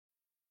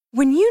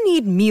When you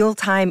need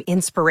mealtime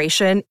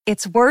inspiration,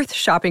 it's worth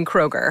shopping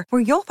Kroger,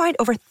 where you'll find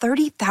over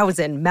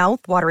 30,000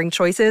 mouth-watering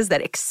choices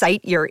that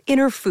excite your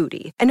inner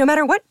foodie. And no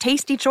matter what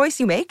tasty choice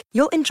you make,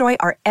 you'll enjoy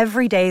our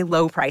everyday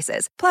low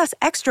prices, plus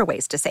extra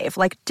ways to save,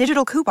 like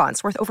digital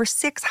coupons worth over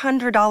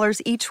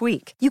 $600 each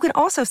week. You can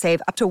also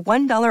save up to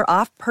 $1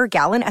 off per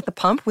gallon at the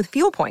pump with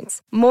fuel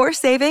points. More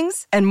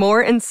savings and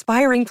more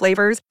inspiring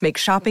flavors make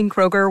shopping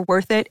Kroger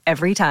worth it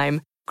every time.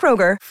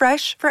 Kroger,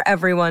 fresh for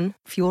everyone.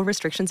 Fuel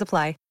restrictions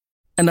apply.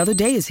 Another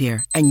day is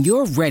here, and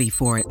you're ready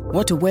for it.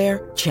 What to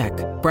wear? Check.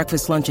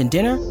 Breakfast, lunch, and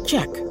dinner?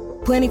 Check.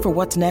 Planning for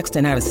what's next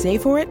and how to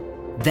save for it?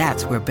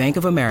 That's where Bank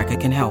of America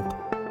can help.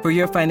 For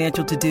your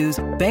financial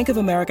to-dos, Bank of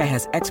America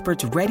has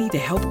experts ready to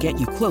help get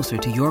you closer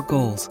to your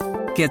goals.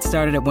 Get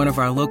started at one of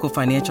our local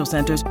financial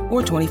centers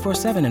or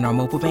 24/7 in our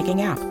mobile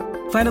banking app.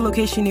 Find a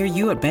location near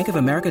you at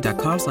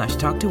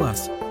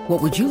bankofamerica.com/talktous.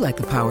 What would you like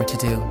the power to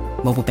do?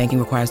 Mobile banking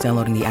requires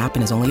downloading the app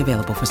and is only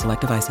available for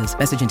select devices.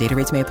 Message and data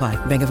rates may apply.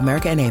 Bank of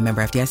America N.A.,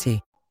 member FDIC.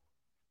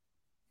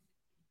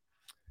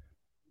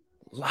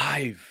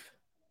 Live.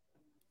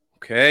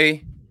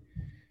 Okay.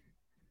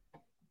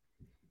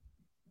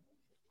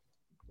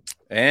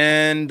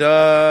 And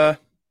Alex,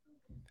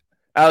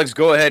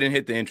 go ahead and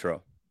hit the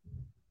intro.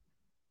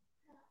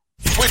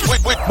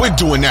 We're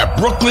doing that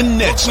Brooklyn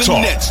Nets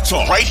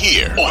talk right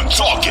here on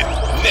Talking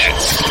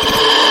Nets.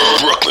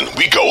 Brooklyn,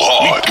 we go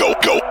hard. Go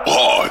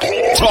hard.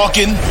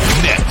 Talking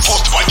Nets.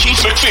 Hosted by Keith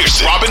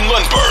McPherson, Robin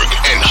Lundberg,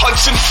 and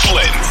Hudson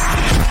Flynn.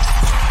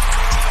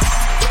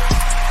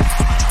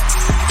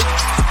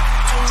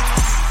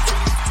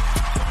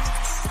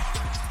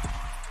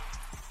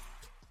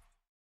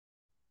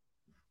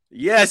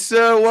 Yes,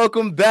 sir.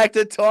 Welcome back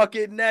to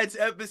Talking Nets,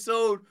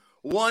 episode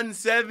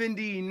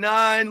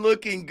 179.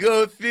 Looking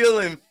good,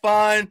 feeling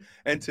fine.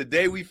 And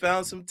today we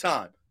found some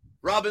time.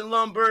 Robin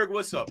Lundberg,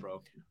 what's up,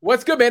 bro?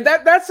 What's good, man?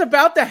 That's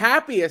about the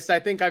happiest I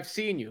think I've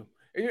seen you.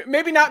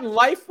 Maybe not in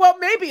life. Well,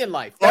 maybe in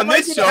life. That on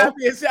this show, the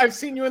happiest I've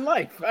seen you in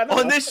life.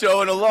 On this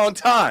show in a long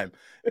time,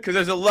 because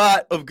there's a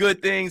lot of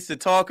good things to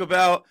talk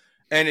about,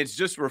 and it's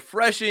just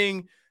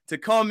refreshing to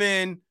come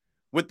in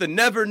with the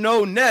never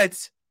know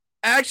Nets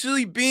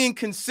actually being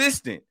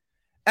consistent,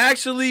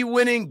 actually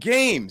winning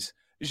games.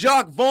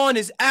 Jacques Vaughn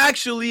is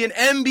actually an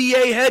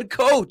NBA head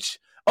coach,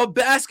 a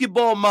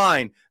basketball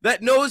mind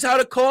that knows how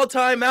to call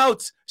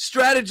timeouts,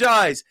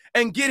 strategize,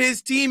 and get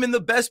his team in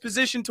the best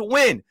position to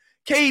win.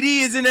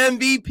 KD is an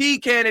MVP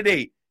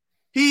candidate.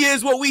 He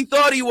is what we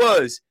thought he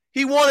was.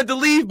 He wanted to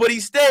leave, but he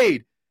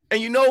stayed.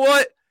 And you know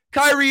what?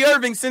 Kyrie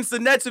Irving, since the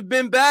Nets have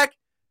been back,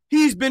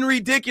 he's been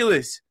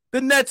ridiculous. The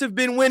Nets have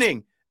been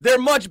winning. They're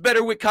much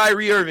better with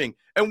Kyrie Irving.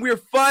 And we're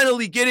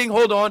finally getting,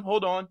 hold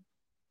on.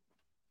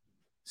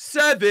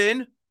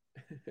 7,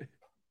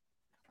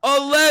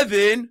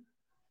 11,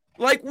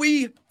 like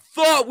we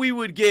thought we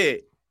would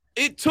get.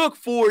 It took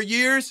 4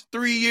 years,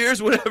 3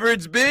 years, whatever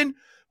it's been.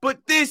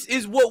 But this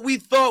is what we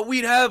thought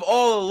we'd have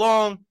all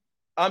along.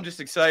 I'm just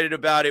excited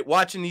about it.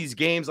 Watching these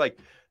games, like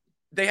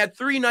they had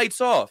 3 nights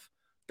off.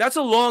 That's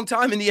a long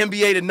time in the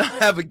NBA to not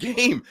have a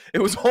game. It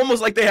was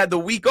almost like they had the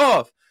week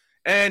off.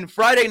 And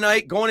Friday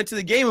night, going into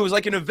the game, it was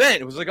like an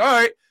event. It was like, all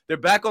right, they're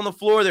back on the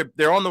floor.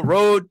 They're on the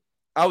road.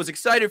 I was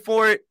excited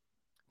for it.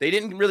 They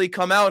didn't really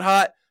come out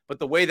hot, but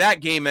the way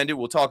that game ended,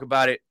 we'll talk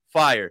about it,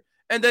 fire.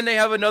 And then they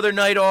have another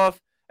night off.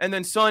 And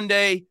then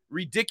Sunday,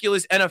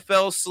 ridiculous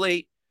NFL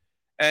slate.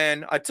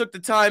 And I took the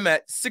time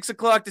at 6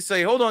 o'clock to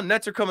say, hold on,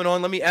 Nets are coming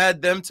on. Let me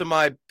add them to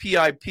my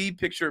PIP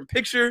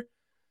picture-in-picture.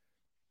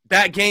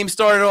 That game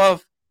started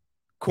off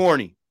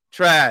corny,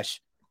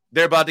 trash.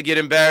 They're about to get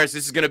embarrassed.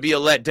 This is going to be a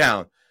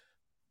letdown.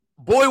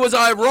 Boy, was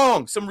I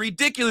wrong. Some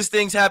ridiculous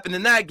things happened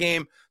in that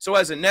game. So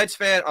as a Nets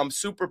fan, I'm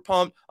super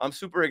pumped. I'm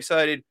super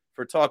excited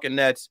for Talking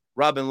Nets.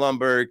 Robin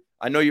Lundberg,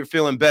 I know you're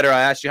feeling better.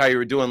 I asked you how you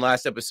were doing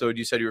last episode.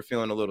 You said you were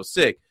feeling a little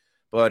sick.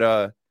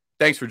 But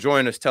thanks for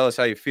joining us. Tell us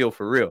how you feel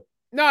for real.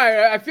 No,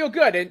 I feel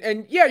good.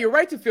 And yeah, you're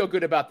right to feel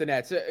good about the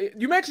Nets.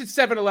 You mentioned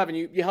 7-Eleven.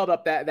 You held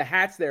up the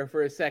hats there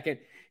for a second.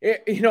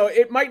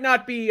 It might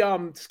not be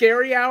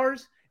scary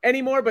hours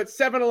anymore, but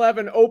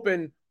 7-Eleven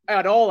open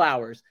at all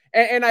hours.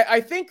 And I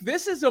think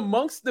this is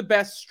amongst the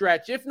best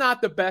stretch, if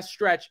not the best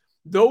stretch,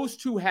 those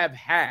two have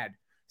had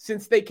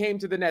since they came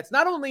to the Nets.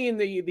 Not only in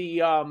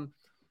the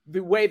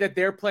way that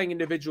they're playing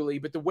individually,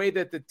 but the way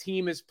that the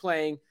team is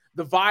playing,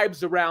 the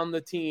vibes around the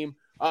team.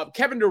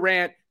 Kevin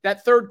Durant,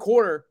 that third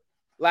quarter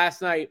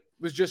last night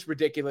was just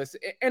ridiculous.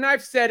 And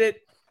I've said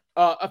it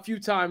a few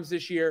times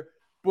this year,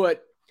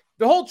 but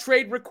the whole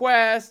trade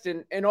request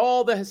and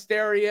all the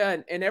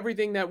hysteria and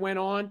everything that went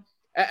on,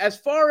 as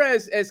far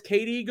as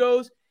KD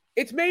goes,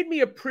 it's made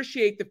me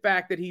appreciate the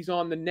fact that he's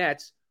on the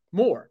Nets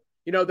more.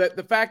 That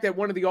the fact that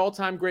one of the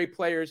all-time great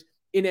players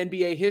in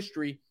NBA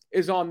history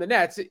is on the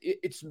Nets,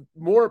 it's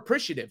more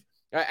appreciative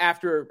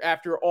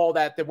after all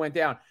that went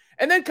down.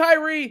 And then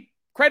Kyrie,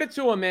 credit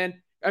to him,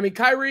 man. I mean,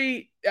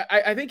 Kyrie,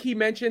 I think he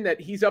mentioned that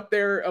he's up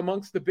there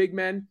amongst the big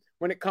men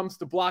when it comes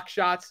to block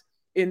shots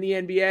in the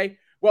NBA.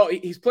 Well,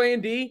 he's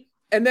playing D.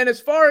 And then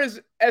as far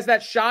as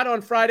that shot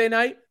on Friday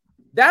night,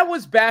 that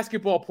was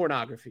basketball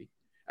pornography.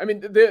 I mean,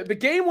 the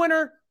game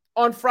winner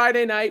on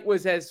Friday night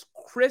was as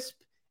crisp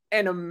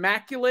and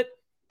immaculate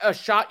a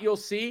shot you'll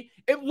see.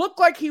 It looked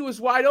like he was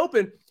wide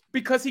open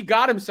because he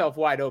got himself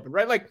wide open,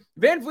 right? Like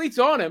Van Vliet's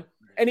on him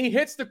and he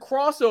hits the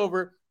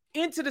crossover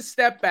into the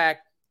step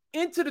back,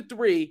 into the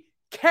three,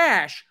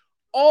 cash,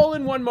 all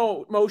in one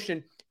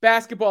motion,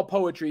 basketball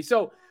poetry.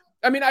 So,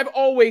 I mean, I've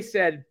always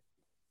said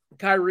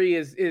Kyrie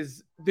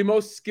is the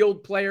most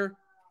skilled player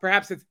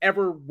perhaps that's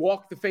ever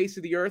walked the face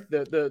of the earth,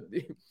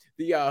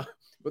 the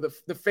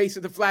face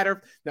of the flat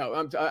earth.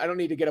 No, I don't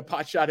need to get a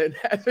pot shot in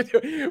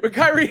that. But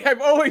Kyrie,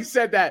 I've always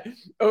said that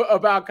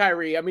about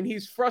Kyrie. I mean,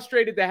 he's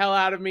frustrated the hell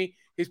out of me.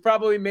 He's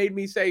probably made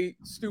me say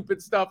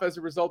stupid stuff as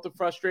a result of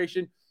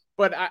frustration,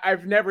 but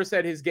I've never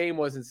said his game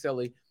wasn't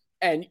silly.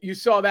 And you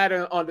saw that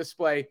on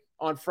display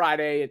on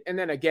Friday. And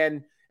then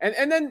again,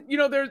 and then, you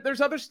know, there's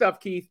other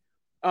stuff, Keith,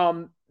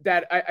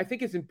 that I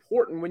think is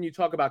important when you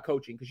talk about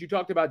coaching, because you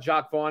talked about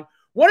Jacque Vaughn.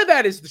 One of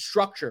that is the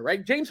structure,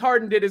 right? James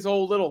Harden did his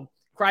whole little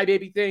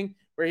crybaby thing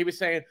where he was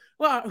saying,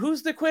 well,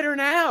 who's the quitter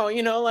now?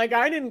 You know, like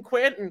I didn't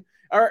quit. And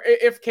or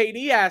if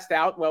KD asked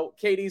out, well,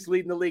 KD's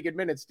leading the league in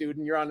minutes, dude,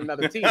 and you're on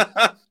another team.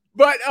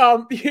 But,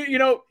 you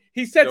know,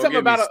 he said something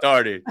about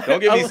started.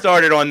 Don't get me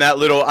started on that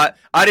little.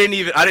 I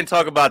didn't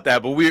talk about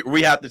that, but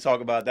we have to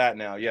talk about that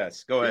now.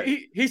 Yes, go ahead.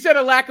 He said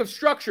a lack of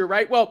structure,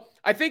 right? Well,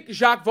 I think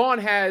Jacque Vaughn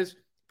has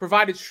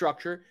provided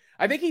structure.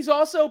 I think he's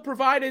also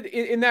provided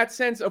in that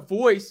sense a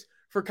voice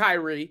for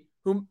Kyrie,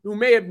 who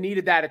may have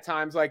needed that at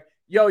times. Like,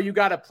 yo, you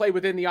got to play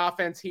within the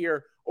offense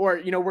here, or,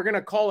 you know, we're going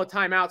to call a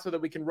timeout so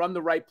that we can run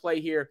the right play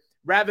here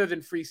rather than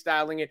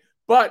freestyling it.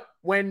 But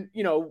when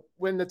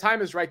the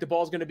time is right, the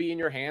ball's going to be in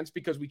your hands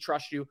because we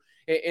trust you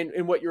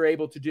in what you're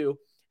able to do.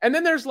 And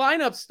then there's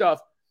lineup stuff.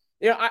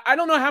 You know, I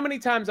don't know how many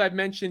times I've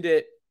mentioned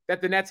it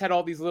that the Nets had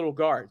all these little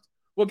guards.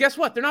 Well, guess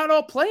what? They're not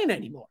all playing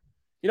anymore.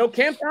 You know,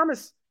 Cam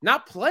Thomas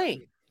not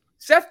playing.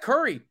 Seth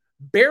Curry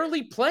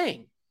barely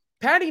playing.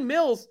 Patty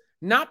Mills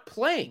not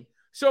playing.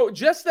 So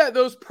just that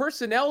those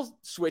personnel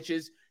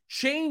switches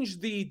change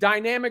the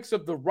dynamics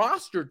of the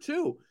roster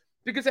too.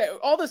 Because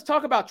all this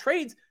talk about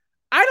trades,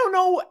 I don't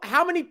know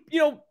how many, you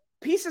know,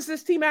 pieces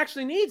this team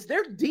actually needs.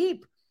 They're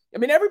deep. I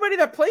mean, everybody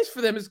that plays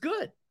for them is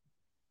good.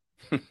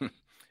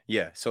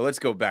 Yeah, so let's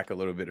go back a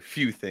little bit. A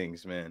few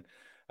things, man.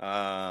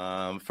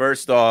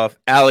 First off,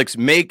 Alex,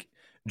 make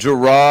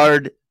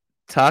Gerard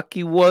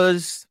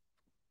Takiwa's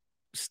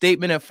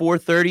statement at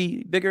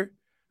 4:30 bigger.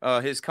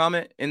 His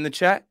comment in the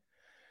chat.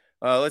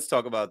 Let's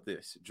talk about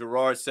this.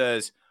 Gerard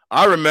says,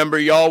 I remember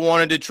y'all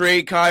wanted to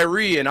trade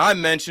Kyrie, and I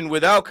mentioned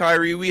without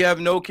Kyrie, we have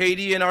no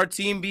KD and our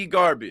team be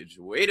garbage.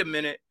 Wait a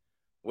minute.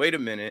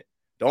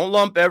 Don't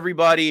lump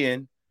everybody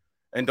in,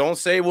 and don't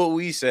say what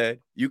we said.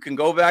 You can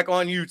go back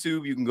on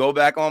YouTube. You can go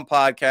back on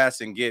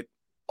podcasts and get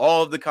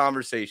all of the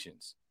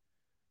conversations.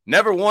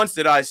 Never once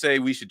did I say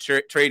we should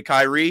trade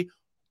Kyrie.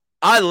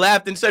 I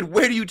laughed and said,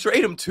 where do you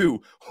trade him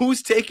to?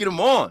 Who's taking him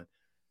on?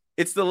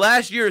 It's the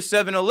last year of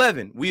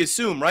 7-11. We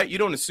assume, right? You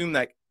don't assume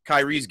that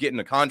Kyrie's getting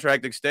a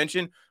contract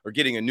extension or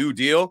getting a new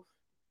deal.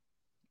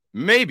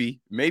 Maybe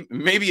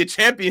a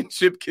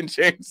championship can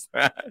change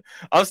that.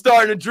 I'm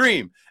starting to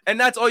dream. And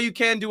that's all you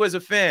can do as a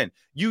fan.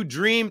 You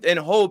dreamed and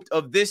hoped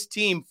of this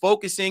team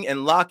focusing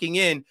and locking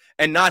in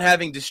and not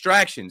having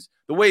distractions.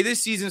 The way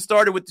this season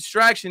started with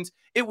distractions,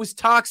 it was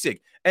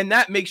toxic. And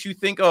that makes you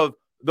think of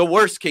the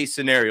worst case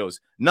scenarios,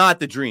 not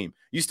the dream.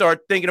 You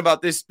start thinking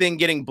about this thing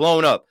getting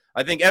blown up.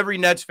 I think every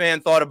Nets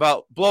fan thought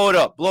about blow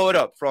it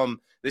up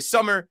from this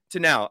summer to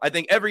now. I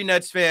think every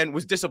Nets fan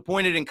was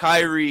disappointed in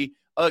Kyrie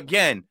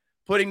again,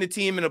 putting the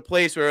team in a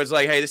place where it's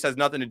like, hey, this has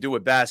nothing to do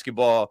with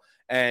basketball,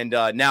 and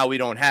now we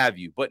don't have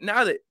you. But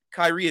now that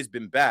Kyrie has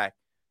been back,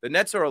 the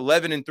Nets are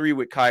 11-3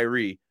 with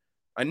Kyrie.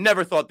 I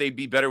never thought they'd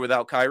be better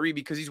without Kyrie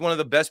because he's one of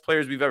the best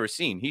players we've ever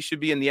seen. He should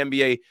be in the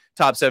NBA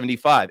top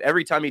 75.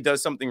 Every time he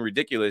does something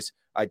ridiculous,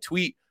 I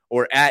tweet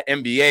or at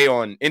NBA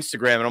on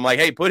Instagram, and I'm like,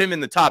 hey, put him in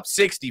the top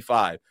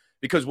 65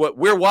 because what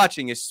we're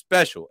watching is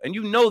special. And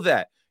you know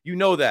that.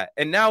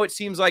 And now it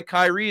seems like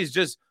Kyrie is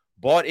just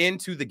bought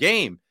into the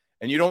game.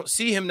 And you don't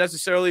see him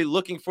necessarily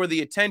looking for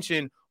the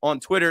attention on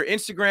Twitter,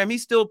 Instagram.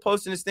 He's still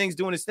posting his things,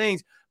 doing his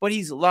things, but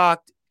he's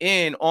locked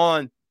in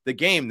on the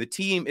game. The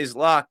team is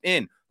locked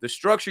in. The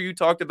structure you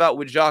talked about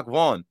with Jacque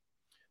Vaughn,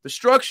 the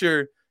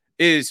structure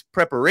is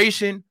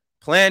preparation,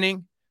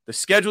 planning, the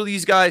schedule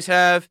these guys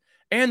have,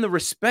 and the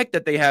respect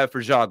that they have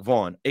for Jacque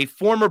Vaughn, a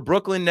former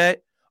Brooklyn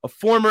Net, a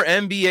former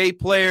NBA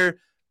player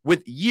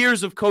with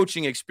years of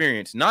coaching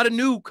experience, not a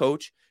new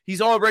coach.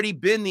 He's already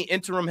been the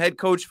interim head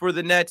coach for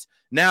the Nets.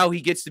 Now he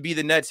gets to be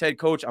the Nets head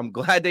coach. I'm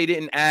glad they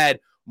didn't add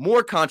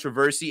more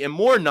controversy and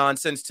more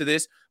nonsense to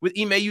this with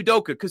Ime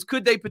Udoka, because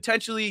could they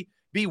potentially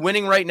be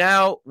winning right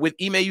now with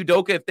Ime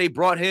Udoka if they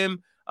brought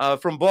him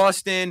from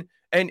Boston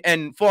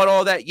and fought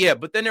all that? Yeah,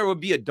 but then there would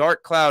be a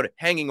dark cloud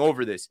hanging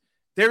over this.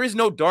 There is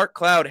no dark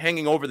cloud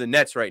hanging over the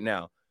Nets right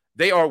now.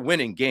 They are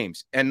winning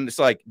games, and it's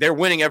like they're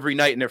winning every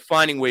night, and they're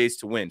finding ways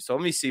to win. So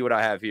let me see what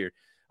I have here.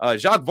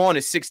 Jacque Vaughn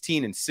is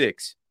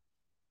 16-6,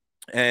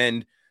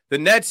 and the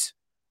Nets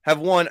have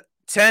won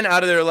 10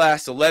 out of their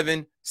last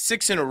 11,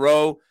 6 in a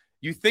row.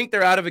 You think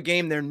they're out of a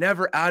game. They're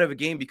never out of a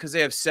game because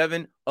they have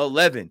 7-11.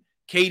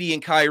 KD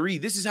and Kyrie,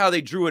 this is how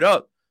they drew it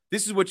up.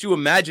 This is what you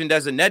imagined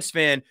as a Nets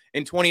fan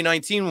in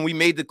 2019 when we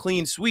made the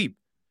clean sweep.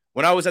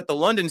 When I was at the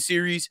London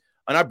series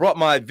and I brought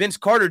my Vince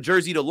Carter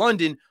jersey to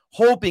London,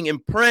 hoping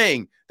and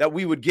praying that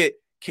we would get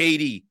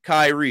KD,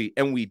 Kyrie,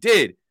 and we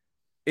did.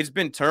 It's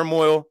been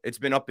turmoil. It's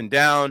been up and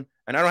down,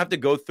 and I don't have to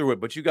go through it,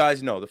 but you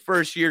guys know the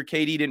first year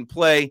KD didn't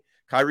play.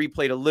 Kyrie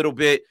played a little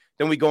bit.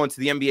 Then we go into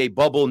the NBA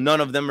bubble.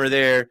 None of them are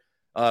there.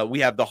 We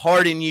have the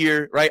Harden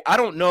year, right? I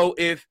don't know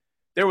if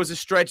there was a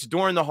stretch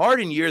during the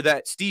Harden year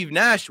that Steve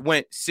Nash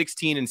went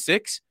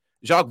 16-6.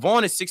 Jacques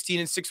Vaughn is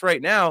 16-6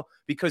 right now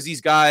because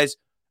these guys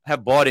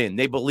have bought in.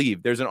 They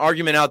believe. There's an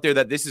argument out there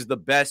that this is the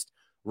best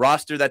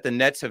roster that the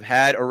Nets have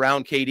had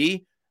around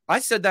KD. I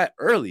said that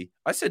early.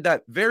 I said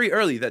that very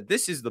early, that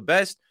this is the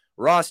best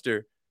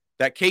roster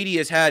that KD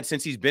has had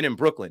since he's been in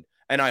Brooklyn.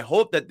 And I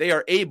hope that they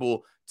are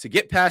able to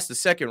get past the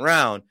second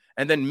round,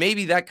 and then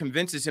maybe that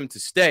convinces him to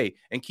stay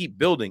and keep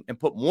building and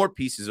put more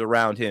pieces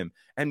around him.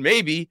 And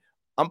maybe,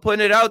 I'm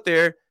putting it out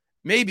there,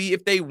 maybe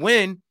if they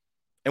win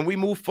and we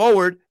move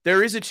forward,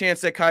 there is a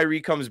chance that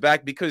Kyrie comes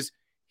back because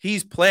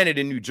he's planted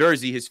in New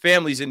Jersey. His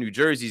family's in New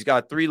Jersey. He's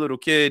got 3 little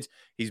kids.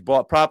 He's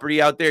bought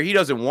property out there. He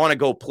doesn't want to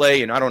go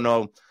play in, I don't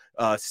know,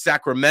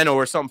 Sacramento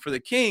or something for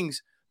the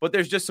Kings, but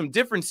there's just some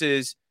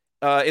differences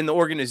in the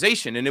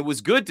organization. And it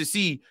was good to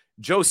see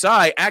Joe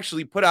Tsai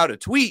actually put out a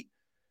tweet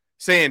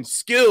saying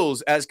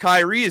skills as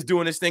Kyrie is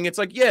doing this thing. It's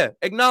like, yeah,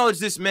 acknowledge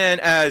this man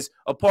as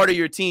a part of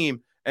your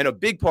team and a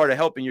big part of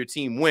helping your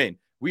team win.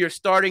 We are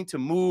starting to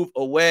move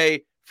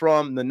away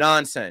from the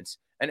nonsense.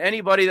 And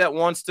anybody that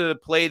wants to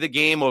play the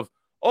game of,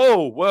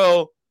 oh,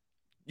 well,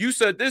 you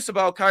said this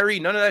about Kyrie,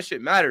 none of that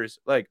shit matters.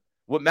 Like,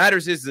 what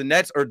matters is the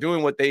Nets are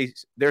doing what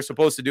they're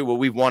supposed to do, what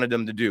we've wanted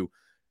them to do.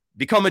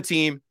 Become a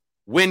team,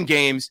 win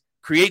games,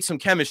 create some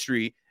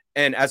chemistry,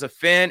 and as a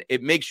fan,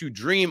 it makes you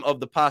dream of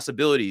the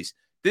possibilities.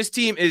 This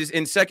team is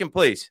in second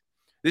place.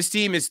 This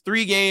team is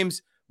 3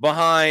 games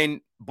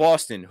behind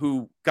Boston,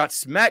 who got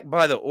smacked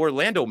by the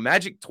Orlando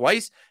Magic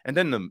twice, and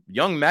then the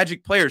young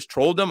Magic players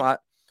trolled them. I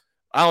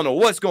don't know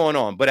what's going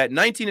on, but at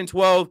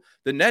 19-12,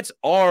 the Nets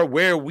are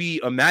where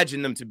we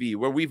imagine them to be,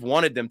 where we've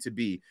wanted them to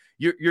be.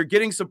 You're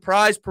getting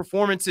surprise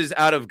performances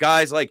out of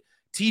guys like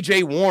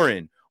TJ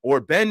Warren or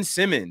Ben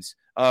Simmons.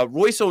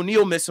 Royce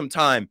O'Neal missed some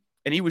time,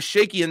 and he was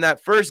shaky in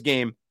that first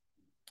game.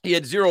 He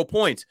had 0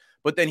 points,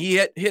 but then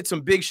he hit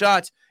some big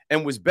shots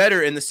and was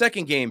better in the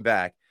second game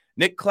back.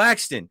 Nick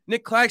Claxton,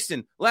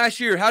 last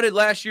year, how did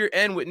last year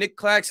end with Nick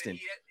Claxton?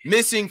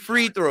 Missing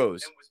free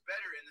throws.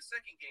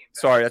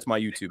 Sorry, that's my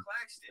YouTube.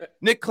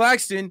 Nick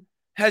Claxton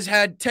has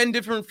had 10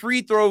 different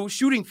free throw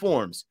shooting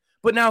forms,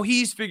 but now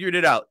he's figured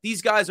it out.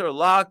 These guys are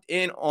locked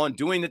in on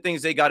doing the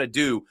things they got to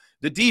do.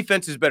 The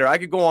defense is better. I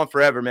could go on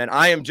forever, man.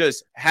 I am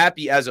just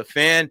happy as a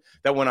fan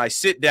that when I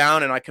sit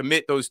down and I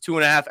commit those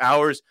 2.5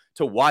 hours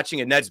to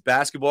watching a Nets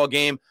basketball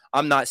game,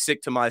 I'm not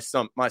sick to my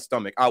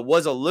stomach. I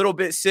was a little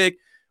bit sick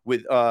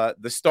with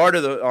the start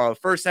of the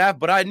first half,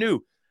 but I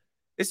knew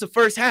it's the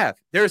first half.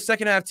 They're a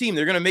second half team.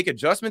 They're going to make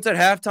adjustments at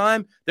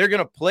halftime. They're going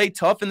to play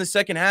tough in the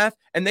second half,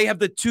 and they have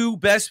the 2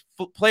 best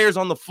players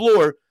on the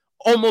floor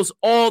almost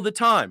all the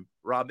time,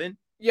 Robin.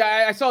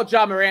 Yeah, I saw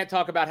John Morant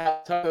talk about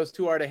how tough those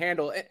 2 are to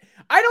handle.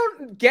 I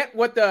don't get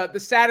what the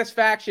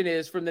satisfaction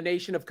is from the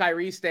nation of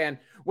Kyrie stan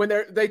when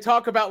they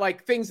talk about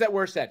like things that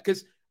were said.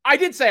 Because I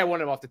did say I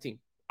wanted him off the team.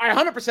 I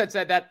 100%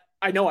 said that.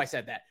 I know I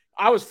said that.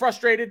 I was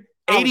frustrated.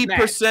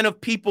 80% of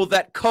people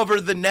that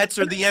cover the Nets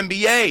or the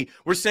NBA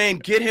were saying,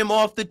 get him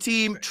off the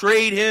team,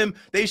 trade him.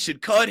 They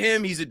should cut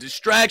him. He's a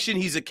distraction.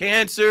 He's a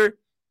cancer.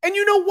 And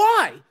you know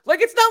why?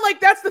 Like, it's not like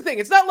that's the thing.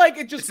 It's not like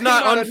it's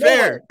not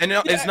unfair. And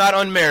it's not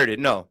unmerited.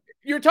 No.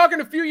 You were talking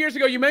a few years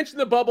ago. You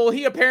mentioned the bubble.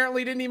 He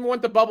apparently didn't even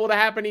want the bubble to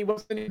happen. He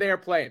wasn't there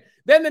playing.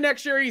 Then the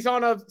next year, he's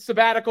on a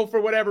sabbatical for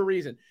whatever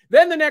reason.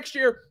 Then the next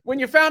year, when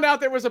you found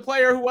out there was a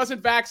player who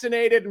wasn't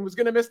vaccinated and was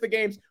going to miss the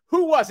games,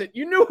 who was it?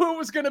 You knew who it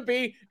was going to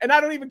be, and I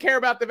don't even care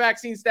about the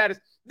vaccine status.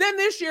 Then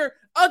this year,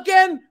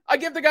 again, I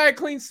give the guy a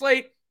clean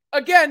slate.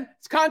 Again,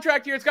 it's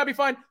contract year. It's got to be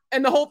fine.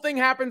 And the whole thing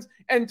happens.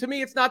 And to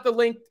me, it's not the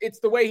link. It's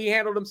the way he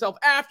handled himself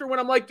after, when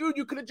I'm like, dude,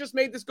 you could have just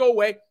made this go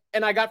away.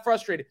 And I got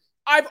frustrated.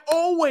 I've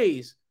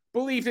always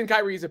believed in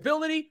Kyrie's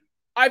ability.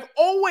 I've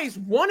always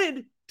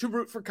wanted to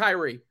root for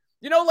Kyrie.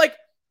 You know, like,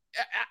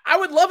 I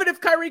would love it if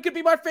Kyrie could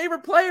be my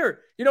favorite player,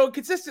 you know,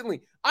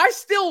 consistently. I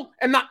still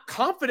am not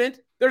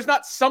confident there's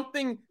not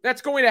something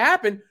that's going to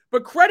happen,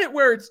 but credit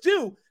where it's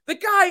due. The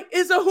guy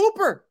is a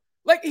hooper.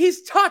 Like,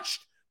 he's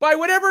touched by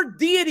whatever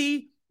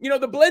deity, you know,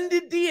 the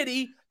blended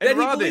deity that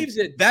he believes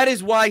in. That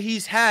is why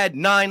he's had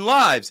 9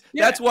 lives.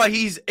 Yeah. That's why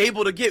he's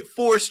able to get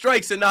 4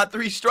 strikes and not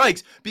 3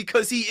 strikes,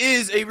 because he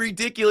is a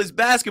ridiculous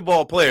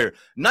basketball player.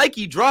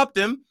 Nike dropped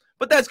him,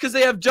 but that's because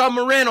they have John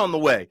Morant on the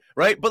way,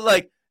 right? But,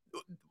 like,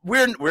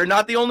 we're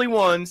not the only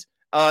ones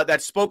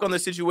that spoke on the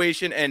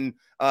situation, and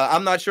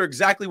I'm not sure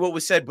exactly what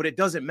was said, but it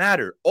doesn't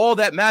matter. All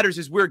that matters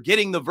is we're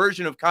getting the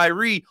version of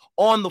Kyrie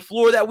on the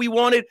floor that we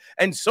wanted,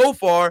 and so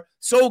far,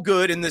 so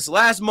good in this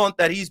last month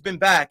that he's been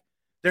back.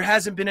 There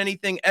hasn't been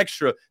anything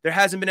extra. There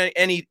hasn't been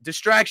any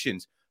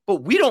distractions.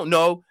 But we don't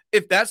know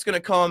if that's going to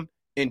come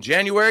in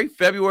January,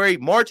 February,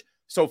 March.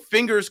 So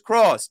fingers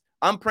crossed.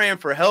 I'm praying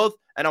for health,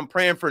 and I'm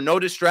praying for no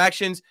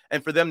distractions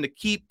and for them to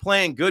keep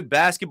playing good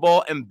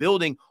basketball and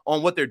building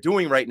on what they're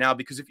doing right now.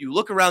 Because if you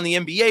look around the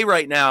NBA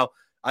right now,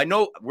 I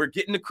know we're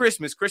getting to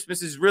Christmas.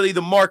 Christmas is really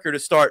the marker to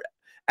start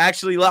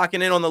actually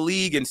locking in on the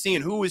league and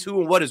seeing who is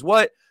who and what is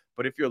what.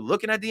 But if you're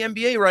looking at the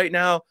NBA right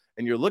now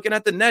and you're looking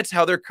at the Nets,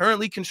 how they're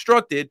currently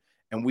constructed,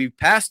 and we've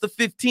passed the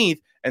 15th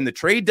and the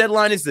trade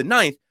deadline is the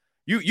 9th,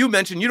 you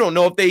mentioned you don't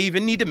know if they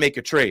even need to make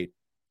a trade.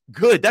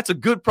 Good. That's a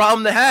good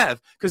problem to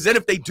have, because then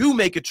if they do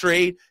make a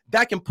trade,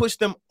 that can push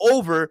them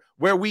over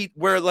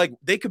where like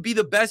they could be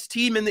the best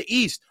team in the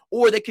East,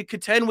 or they could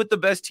contend with the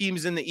best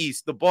teams in the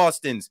East, the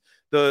Bostons,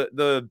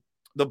 the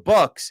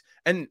Bucks.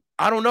 And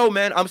I don't know,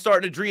 man. I'm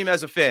starting to dream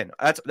as a fan.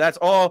 That's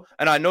all.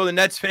 And I know the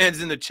Nets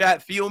fans in the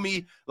chat feel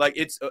me. Like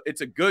it's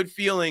a good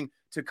feeling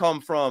to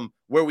come from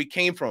where we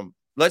came from.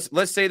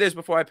 Let's say this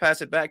before I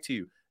pass it back to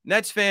you.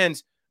 Nets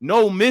fans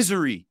know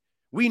misery.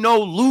 We know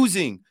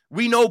losing.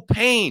 We know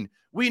pain.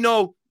 We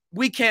know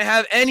we can't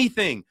have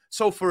anything.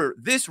 So for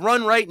this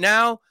run right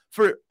now,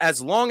 for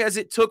as long as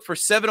it took for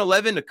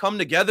 7-Eleven to come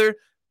together,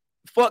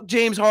 fuck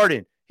James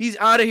Harden. He's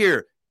out of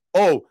here.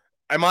 Oh,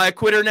 am I a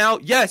quitter now?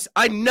 Yes.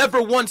 I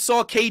never once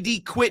saw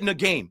KD quit in a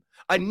game.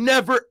 I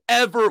never,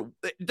 ever.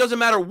 It doesn't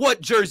matter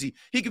what jersey.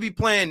 He could be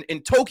playing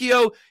in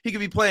Tokyo. He could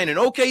be playing in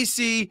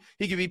OKC.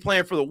 He could be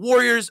playing for the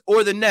Warriors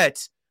or the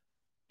Nets.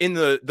 In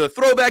the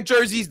throwback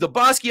jerseys, the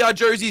Basquiat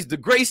jerseys, the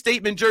gray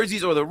statement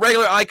jerseys, or the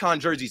regular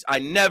icon jerseys, I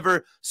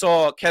never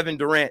saw Kevin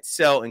Durant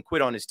sell and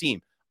quit on his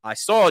team. I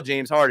saw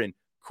James Harden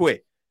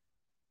quit.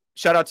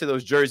 Shout out to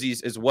those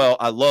jerseys as well.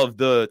 I love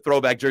the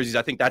throwback jerseys.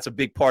 I think that's a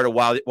big part of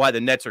why the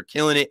Nets are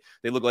killing it.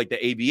 They look like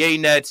the ABA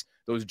Nets.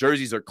 Those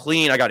jerseys are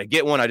clean. I got to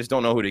get one. I just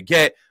don't know who to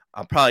get.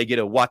 I'll probably get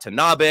a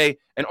Watanabe.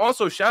 And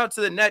also, shout out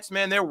to the Nets,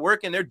 man. They're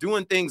working. They're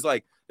doing things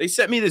like they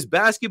sent me this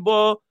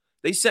basketball.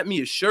 They sent me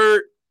a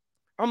shirt.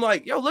 I'm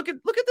like, yo, look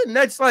at the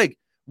Nets, like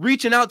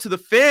reaching out to the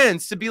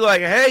fans to be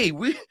like, hey,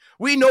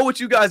 we know what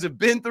you guys have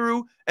been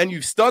through, and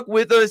you've stuck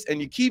with us, and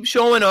you keep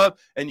showing up,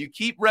 and you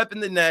keep repping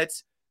the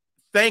Nets.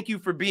 Thank you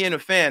for being a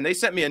fan. They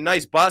sent me a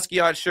nice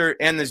Basquiat shirt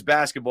and this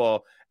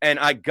basketball, and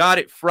I got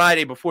it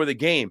Friday before the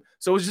game.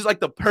 So it was just like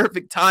the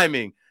perfect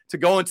timing to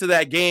go into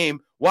that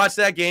game, watch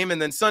that game,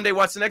 and then Sunday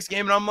watch the next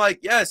game. And I'm like,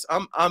 yes,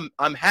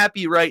 I'm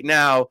happy right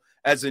now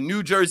as a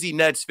New Jersey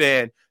Nets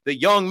fan, the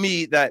young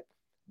me that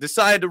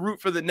decided to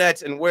root for the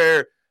Nets and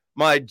wear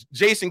my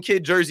Jason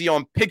Kidd jersey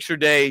on picture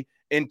day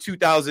in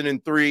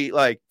 2003.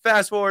 Like,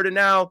 fast forward to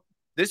now,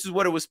 this is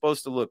what it was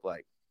supposed to look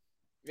like.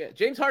 Yeah,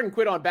 James Harden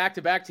quit on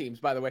back-to-back teams,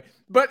 by the way.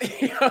 But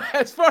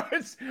as far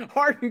as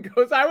Harden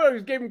goes, I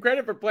always gave him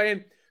credit for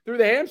playing through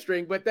the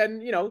hamstring. But then,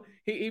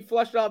 he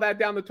flushed all that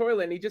down the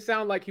toilet, and he just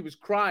sounded like he was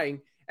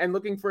crying and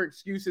looking for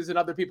excuses and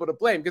other people to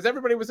blame, because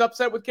everybody was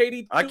upset with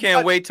KD. I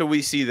can't wait till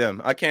we see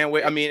them. I can't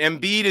wait. I mean,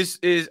 Embiid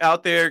is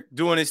out there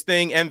doing his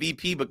thing,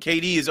 MVP, but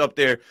KD is up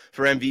there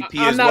for MVP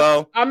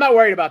well. I'm not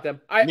worried about them.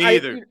 Me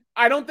either.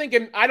 I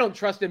don't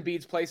trust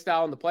Embiid's play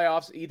style in the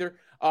playoffs either.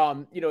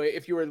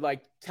 If you were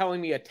like telling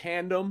me a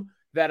tandem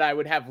that I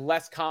would have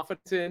less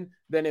confidence in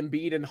than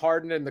Embiid and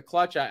Harden in the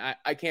clutch,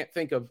 I can't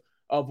think of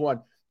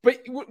one.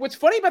 But what's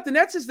funny about the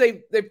Nets is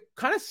they've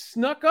kind of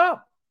snuck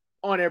up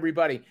on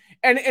everybody.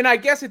 And I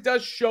guess it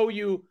does show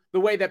you the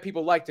way that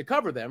people like to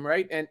cover them,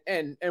 right?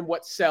 And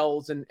what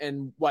sells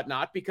and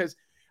whatnot, because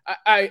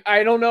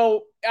I don't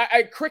know,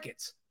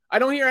 crickets. I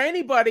don't hear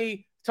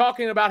anybody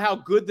talking about how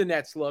good the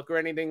Nets look or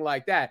anything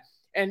like that.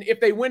 And if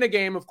they win a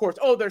game, of course,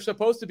 they're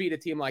supposed to beat a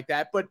team like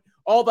that, but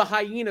all the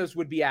hyenas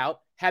would be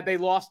out had they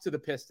lost to the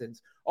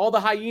Pistons. All the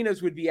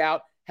hyenas would be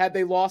out had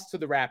they lost to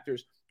the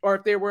Raptors, or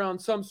if they were on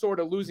some sort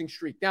of losing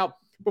streak. Now,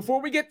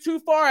 before we get too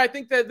far, I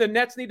think that the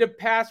Nets need to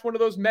pass one of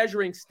those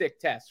measuring stick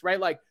tests, right?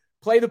 Like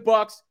play the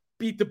Bucks,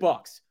 beat the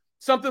Bucks,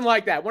 something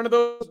like that. One of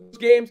those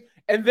games,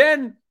 and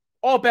then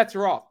all bets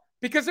are off,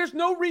 because there's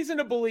no reason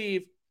to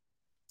believe,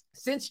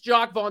 since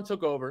Jacque Vaughn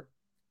took over,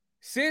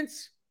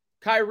 since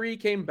Kyrie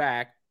came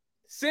back,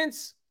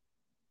 since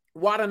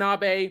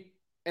Watanabe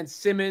and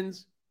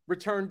Simmons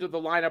returned to the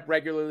lineup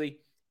regularly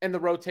and the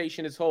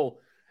rotation is whole,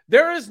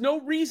 there is no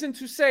reason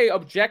to say,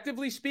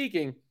 objectively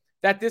speaking,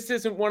 that this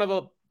isn't one of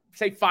the,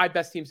 say, 5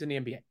 best teams in the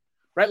NBA,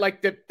 right?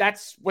 Like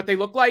that's what they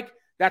look like.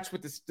 That's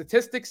what the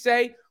statistics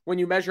say when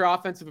you measure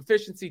offensive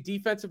efficiency,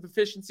 defensive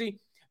efficiency.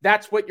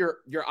 That's what your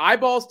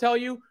eyeballs tell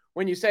you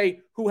when you say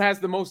who has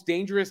the most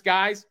dangerous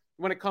guys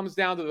when it comes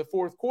down to the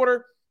fourth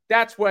quarter.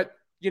 That's what,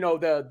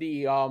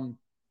 the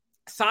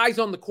size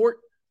on the court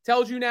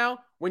tells you now,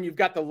 when you've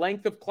got the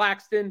length of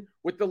Claxton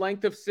with the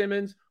length of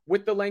Simmons,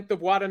 with the length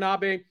of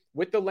Watanabe,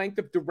 with the length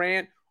of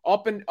Durant,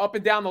 up and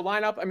down the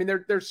lineup. I mean,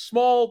 there's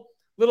small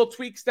little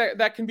tweaks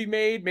that can be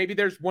made. Maybe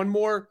there's one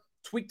more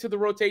tweak to the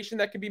rotation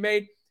that can be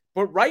made.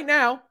 But right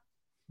now,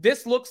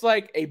 this looks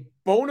like a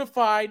bona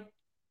fide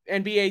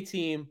NBA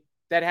team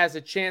that has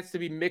a chance to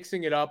be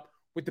mixing it up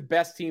with the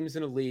best teams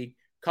in the league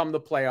come the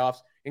playoffs,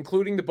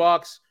 including the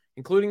Bucks,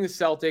 including the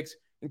Celtics,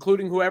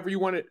 including whoever you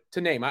want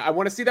to name. I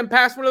want to see them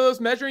pass one of those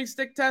measuring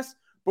stick tests,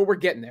 but we're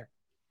getting there.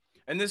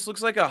 And this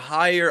looks like a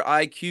higher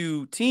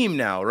IQ team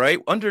now, right?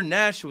 Under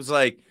Nash was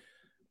like,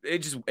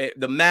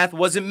 the math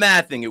wasn't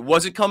mathing. It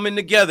wasn't coming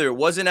together. It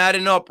wasn't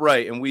adding up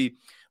right. And we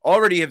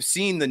already have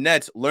seen the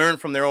Nets learn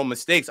from their own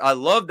mistakes. I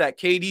love that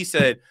KD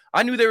said,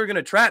 I knew they were going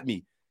to trap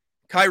me.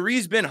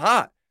 Kyrie's been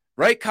hot,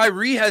 right?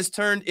 Kyrie has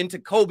turned into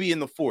Kobe in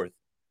the fourth.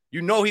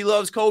 You know he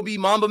loves Kobe,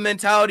 Mamba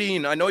mentality,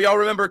 and I know y'all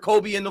remember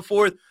Kobe in the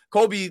fourth.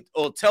 Kobe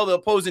will tell the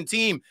opposing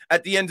team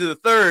at the end of the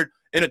third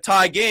in a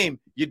tie game,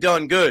 you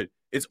done good.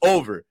 It's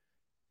over.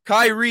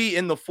 Kyrie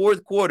in the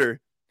fourth quarter,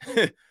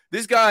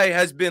 this guy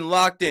has been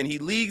locked in. He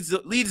leads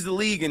the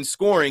league in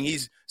scoring.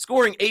 He's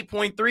scoring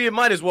 8.3. It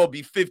might as well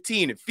be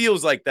 15. It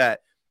feels like that.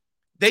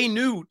 They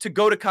knew to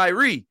go to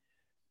Kyrie.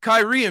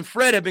 Kyrie and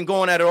Fred have been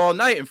going at it all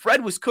night, and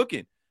Fred was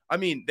cooking. I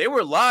mean, they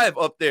were live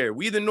up there.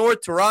 We the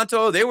North,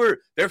 Toronto,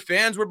 their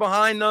fans were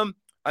behind them.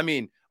 I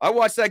mean, I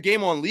watched that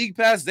game on League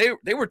Pass.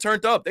 They were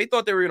turned up. They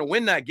thought they were going to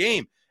win that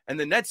game, and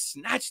the Nets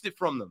snatched it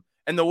from them.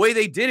 And the way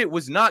they did it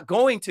was not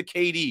going to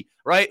KD,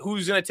 right?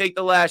 Who's going to take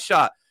the last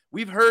shot?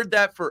 We've heard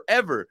that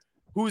forever.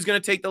 Who's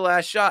going to take the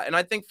last shot? And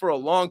I think for a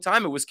long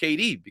time it was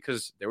KD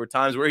because there were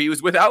times where he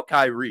was without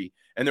Kyrie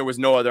and there was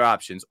no other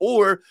options.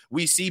 Or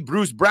we see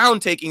Bruce Brown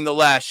taking the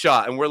last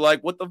shot and we're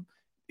like,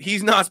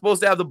 he's not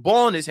supposed to have the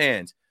ball in his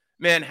hands.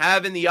 Man,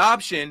 having the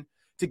option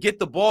to get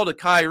the ball to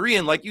Kyrie,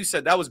 and like you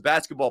said, that was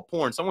basketball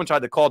porn. Someone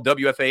tried to call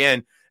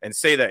WFAN and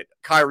say that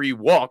Kyrie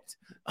walked.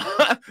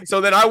 So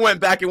then I went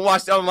back and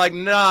watched it. I'm like,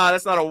 nah,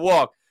 that's not a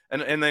walk.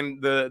 And then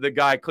the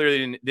guy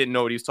clearly didn't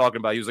know what he was talking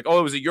about. He was like, oh,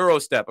 it was a Euro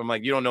step. I'm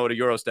like, you don't know what a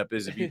Euro step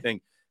is if you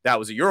think that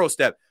was a Euro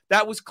step.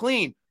 That was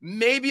clean.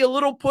 Maybe a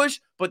little push,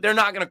 but they're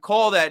not going to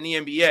call that in the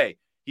NBA.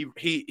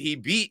 He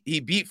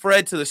beat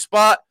Fred to the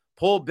spot,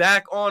 pulled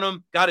back on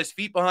him, got his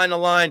feet behind the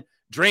line,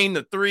 drained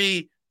the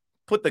three,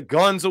 put the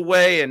guns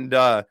away, and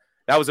that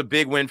was a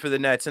big win for the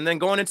Nets. And then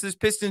going into this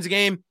Pistons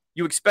game,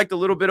 you expect a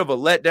little bit of a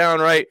letdown,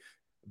 right?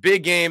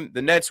 Big game.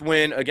 The Nets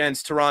win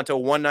against Toronto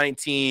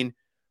 119-116.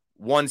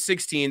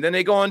 Then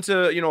they go on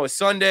to, a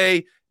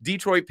Sunday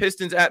Detroit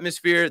Pistons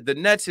atmosphere. The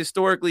Nets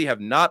historically have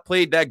not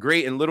played that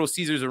great in Little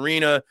Caesars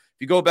Arena. If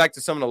you go back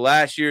to some of the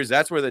last years,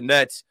 that's where the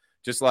Nets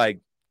just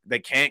like they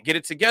can't get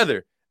it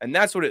together. And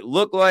that's what it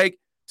looked like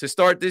to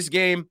start this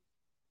game.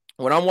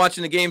 When I'm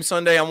watching the game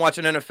Sunday, I'm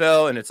watching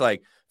NFL, and it's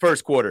like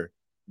first quarter,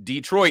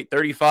 Detroit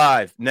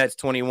 35, Nets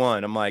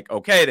 21. I'm like,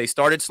 okay, they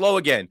started slow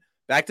again.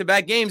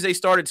 Back-to-back games, they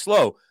started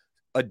slow.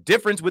 A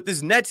difference with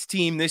this Nets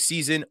team this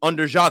season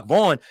under Jacques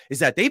Vaughn is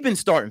that they've been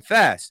starting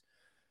fast.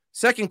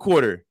 Second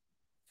quarter,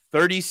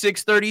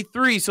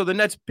 36-33. So the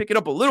Nets pick it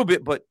up a little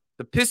bit, but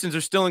the Pistons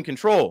are still in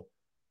control.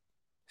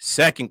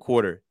 Second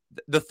quarter.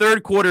 The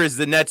third quarter is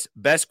the Nets'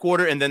 best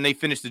quarter, and then they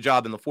finish the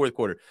job in the fourth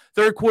quarter.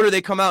 Third quarter,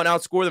 they come out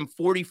and outscore them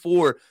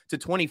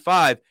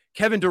 44-25.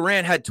 Kevin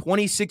Durant had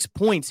 26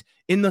 points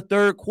in the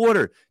third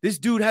quarter. This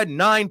dude had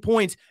 9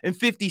 points in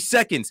 50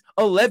 seconds,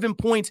 11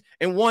 points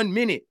in 1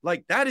 minute.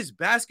 Like, that is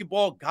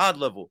basketball god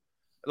level.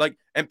 Like,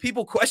 and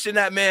people question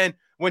that man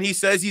when he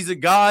says he's a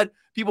god.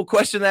 People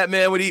question that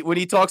man when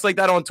he talks like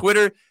that on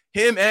Twitter.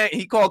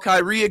 He called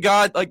Kyrie a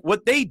god. Like,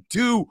 what they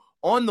do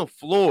on the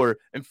floor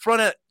in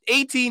front of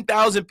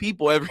 18,000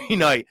 people every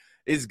night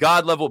is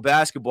god level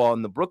basketball.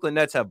 And the Brooklyn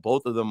Nets have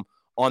both of them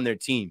on their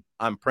team.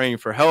 I'm praying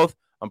for health.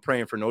 I'm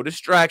praying for no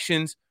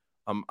distractions.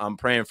 I'm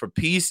praying for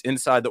peace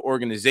inside the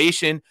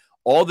organization,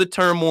 all the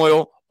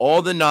turmoil,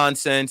 all the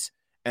nonsense.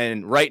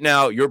 And right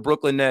now, your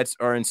Brooklyn Nets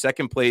are in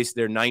second place.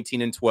 They're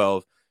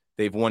 19-12.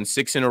 They've won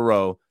 6 in a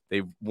row.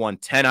 They've won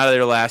 10 out of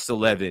their last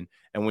 11.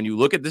 And when you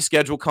look at the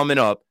schedule coming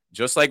up,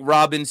 just like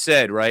Robin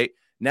said, right,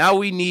 now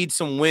we need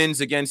some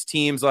wins against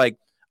teams like,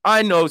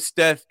 I know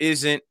Steph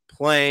isn't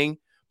playing,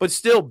 but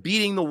still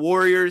beating the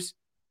Warriors,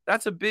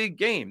 that's a big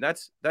game.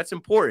 That's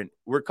important.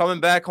 We're coming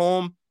back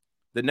home.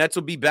 The Nets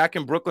will be back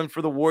in Brooklyn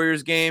for the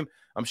Warriors game.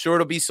 I'm sure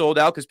it'll be sold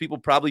out because people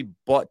probably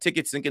bought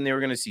tickets thinking they were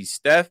going to see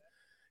Steph.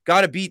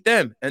 Got to beat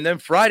them. And then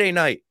Friday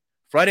Night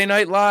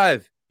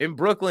Live in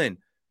Brooklyn,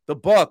 the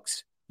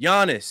Bucks,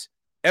 Giannis.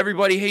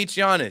 Everybody hates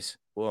Giannis.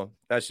 Well,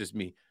 that's just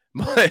me.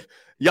 But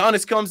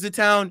Giannis comes to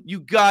town.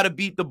 You got to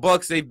beat the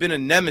Bucks. They've been a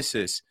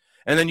nemesis.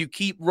 And then you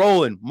keep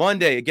rolling.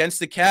 Monday against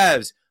the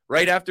Cavs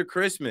right after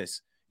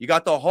Christmas. You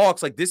got the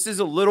Hawks. Like, this is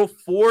a little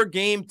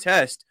 4-game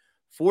test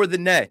for the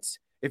Nets.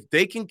 If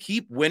they can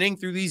keep winning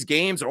through these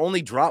games or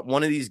only drop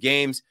one of these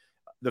games,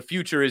 the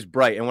future is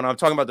bright. And when I'm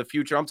talking about the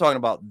future, I'm talking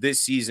about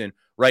this season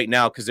right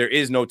now because there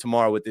is no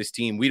tomorrow with this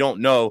team. We don't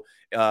know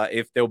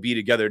if they'll be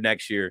together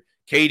next year.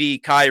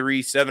 KD,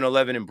 Kyrie,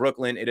 7-11 in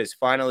Brooklyn. It has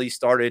finally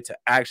started to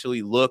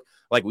actually look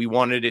like we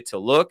wanted it to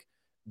look.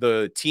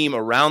 The team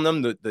around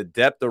them, the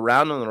depth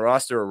around them, the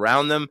roster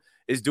around them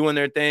is doing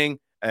their thing.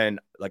 And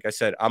like I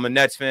said, I'm a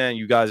Nets fan.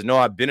 You guys know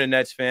I've been a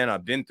Nets fan.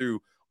 I've been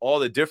through all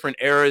the different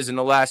eras in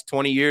the last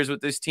 20 years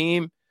with this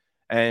team.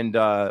 And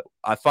I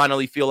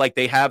finally feel like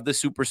they have the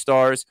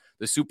superstars.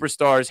 The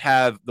superstars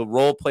have the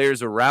role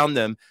players around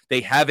them. They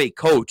have a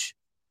coach.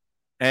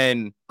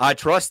 And I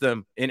trust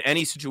them in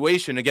any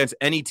situation against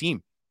any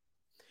team.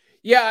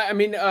 Yeah, I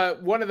mean,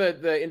 one of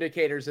the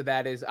indicators of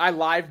that is I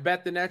live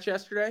bet the Nets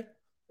yesterday.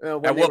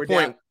 At what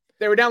point?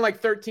 They were down like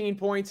 13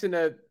 points in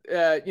a,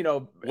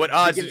 What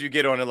odds did you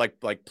get on it?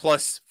 Like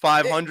plus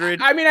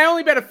 500? I mean, I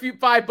only bet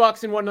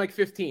 $5 and won like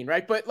 15,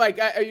 right? But like,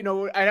 I'd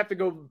have to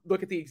go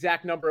look at the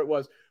exact number it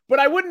was. But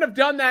I wouldn't have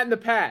done that in the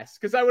past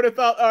because I would have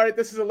thought, all right,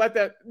 this is a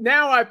letdown.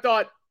 Now I've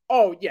thought,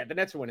 oh yeah, the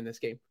Nets are winning this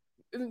game.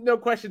 No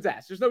questions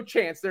asked. There's no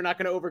chance they're not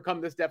going to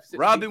overcome this deficit.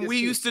 Robin, we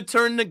used to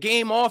turn the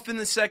game off in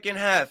the second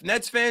half.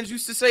 Nets fans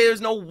used to say there's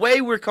no way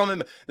we're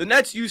coming. The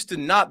Nets used to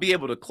not be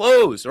able to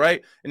close,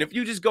 right? And if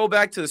you just go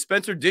back to the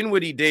Spencer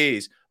Dinwiddie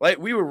days, like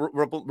we were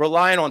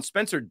relying on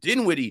Spencer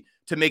Dinwiddie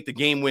to make the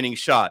game-winning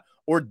shot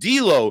or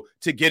D'Lo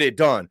to get it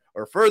done.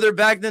 Or further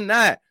back than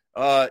that,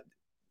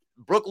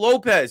 Brook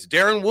Lopez,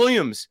 Darren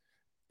Williams.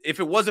 If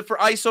it wasn't for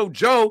ISO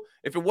Joe,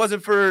 if it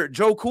wasn't for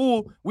Joe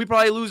Cool, we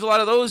probably lose a lot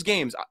of those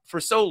games. For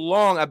so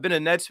long, I've been a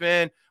Nets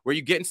fan where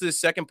you get into the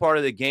second part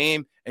of the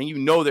game and you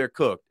know they're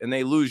cooked and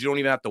they lose. You don't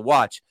even have to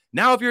watch.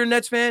 Now, if you're a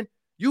Nets fan,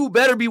 you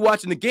better be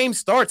watching. The game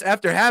starts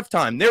after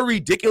halftime. They're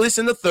ridiculous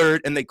in the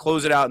third and they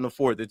close it out in the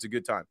fourth. It's a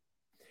good time.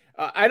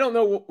 I don't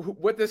know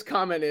what this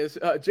comment is.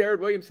 Jared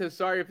Williams says,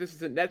 sorry if this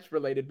isn't Nets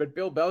related, but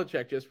Bill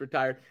Belichick just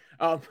retired.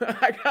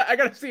 I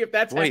got to see if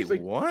that's actually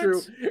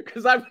true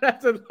because I'm going to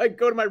have to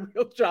go to my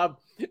real job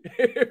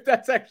if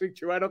that's actually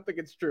true. I don't think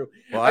it's true.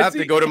 Well, I have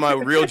to go to my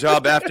real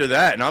job after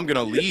that, and I'm going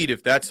to lead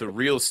if that's a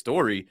real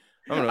story.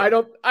 I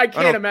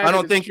can't imagine.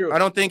 I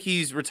don't think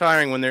he's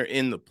retiring when they're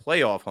in the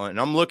playoff hunt. And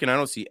I'm looking, I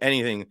don't see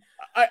anything.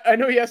 I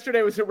know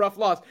yesterday was a rough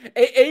loss.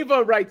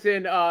 Ava writes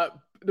in,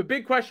 the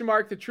big question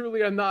mark to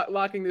truly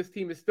unlocking this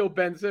team is still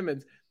Ben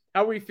Simmons.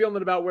 How are we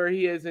feeling about where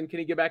he is, and can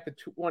he get back to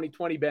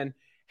 2020, Ben?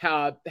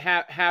 Half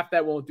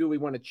that won't do. We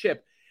want to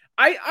chip.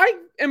 I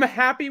am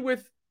happy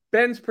with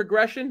Ben's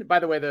progression. By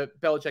the way, the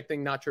Belichick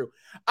thing, not true.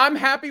 I'm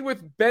happy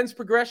with Ben's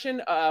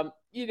progression.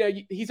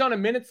 He's on a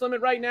minutes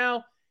limit right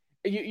now.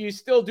 You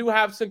still do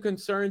have some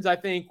concerns, I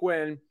think,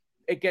 when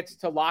it gets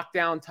to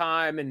lockdown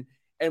time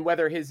and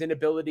whether his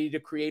inability to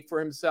create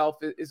for himself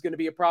is going to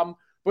be a problem.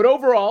 But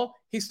overall,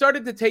 he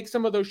started to take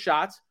some of those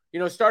shots,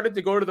 started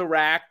to go to the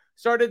rack,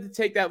 started to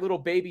take that little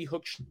baby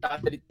hook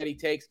shot that he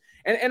takes.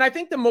 And I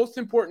think the most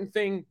important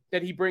thing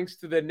that he brings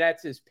to the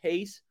Nets is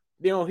pace.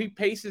 He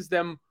paces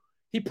them.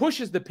 He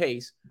pushes the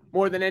pace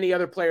more than any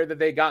other player that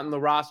they got in the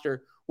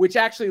roster, which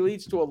actually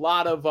leads to a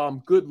lot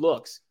of good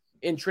looks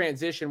in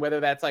transition,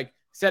 whether that's like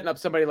setting up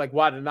somebody like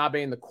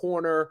Watanabe in the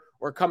corner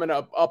or coming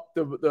up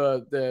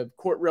the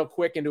court real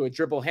quick into a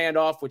dribble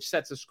handoff, which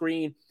sets a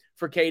screen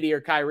for KD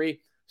or Kyrie.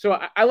 So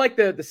I like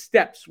the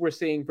steps we're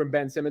seeing from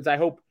Ben Simmons. I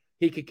hope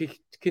he could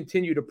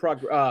continue to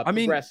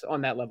progress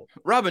on that level.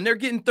 Robin, they're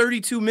getting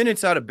 32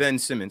 minutes out of Ben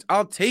Simmons.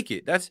 I'll take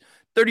it. That's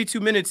 32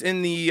 minutes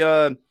in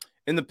the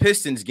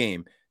Pistons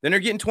game. Then they're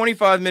getting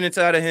 25 minutes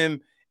out of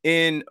him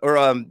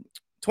 25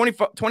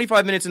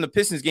 minutes in the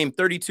Pistons game,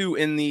 32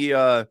 in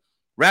the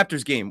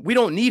Raptors game. We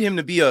don't need him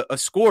to be a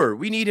scorer.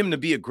 We need him to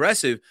be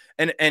aggressive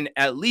and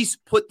at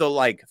least put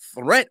the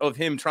threat of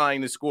him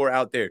trying to score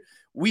out there.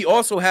 We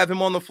also have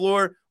him on the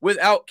floor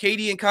without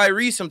KD and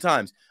Kyrie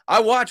sometimes.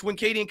 I watch when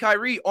KD and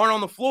Kyrie aren't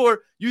on the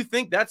floor, you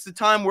think that's the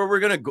time where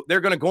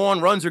they're going to go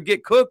on runs or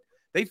get cooked.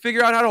 They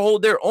figure out how to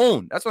hold their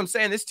own. That's what I'm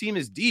saying. This team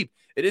is deep.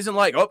 It isn't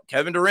like, oh,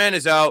 Kevin Durant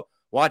is out.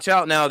 Watch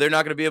out now. They're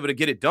not going to be able to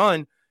get it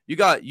done. You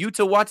got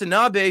Yuta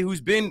Watanabe,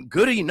 who's been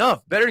good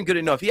enough, better than good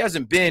enough. He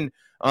hasn't been,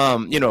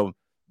 the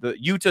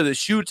Yuta, the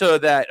shooter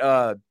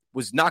that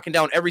was knocking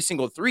down every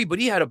single three, but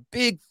he had a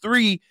big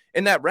three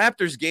in that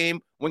Raptors game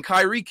when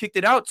Kyrie kicked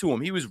it out to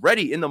him. He was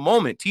ready in the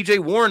moment. TJ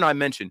Warren, I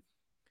mentioned,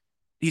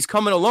 he's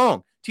coming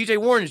along. TJ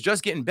Warren is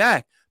just getting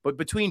back. But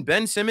between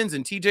Ben Simmons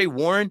and TJ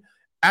Warren,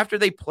 after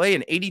they play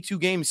an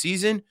 82-game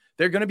season,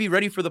 they're going to be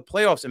ready for the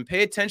playoffs. And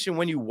pay attention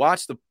when you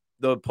watch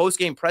the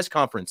post-game press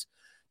conference.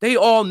 They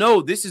all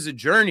know this is a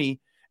journey,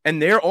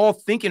 and they're all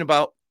thinking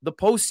about the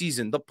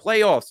postseason, the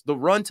playoffs, the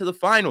run to the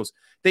finals.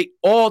 They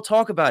all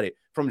talk about it.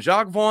 From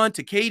Jacques Vaughn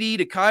to KD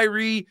to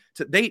Kyrie,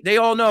 they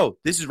all know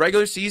this is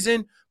regular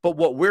season, but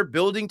what we're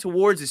building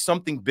towards is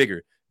something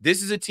bigger.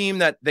 This is a team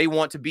that they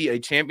want to be a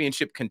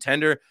championship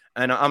contender,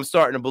 and I'm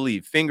starting to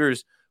believe.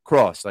 Fingers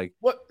crossed.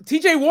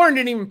 TJ Warren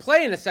didn't even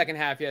play in the second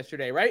half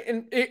yesterday, right?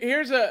 And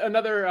here's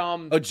another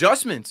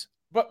adjustment.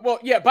 But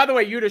by the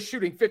way, Yuta's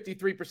shooting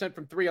 53%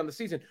 from three on the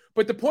season.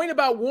 But the point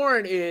about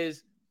Warren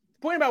is,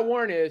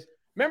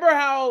 remember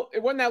how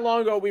it wasn't that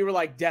long ago we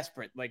were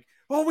desperate,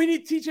 we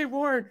need TJ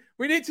Warren.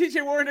 We need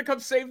TJ Warren to come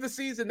save the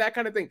season, that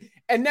kind of thing.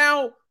 And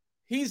now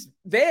he's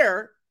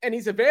there and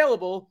he's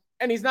available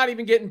and he's not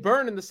even getting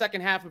burned in the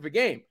second half of a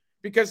game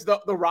because the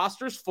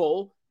roster's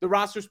full. The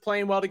roster's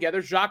playing well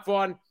together. Jacques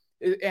Vaughn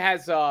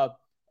has a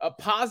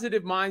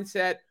positive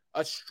mindset,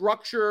 a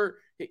structure.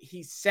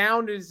 He's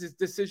sound in his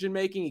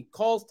decision-making. He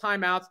calls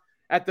timeouts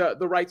at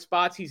the right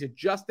spots. He's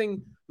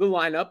adjusting the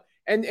lineup.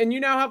 And you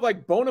now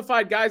have bona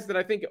fide guys that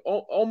I think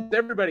almost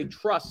everybody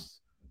trusts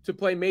to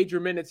play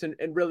major minutes and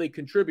really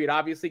contribute.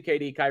 Obviously,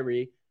 KD,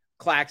 Kyrie,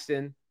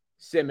 Claxton,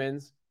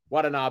 Simmons,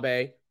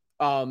 Watanabe.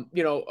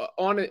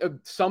 on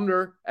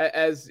Sumner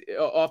as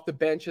off the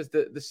bench as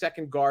the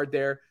second guard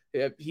there.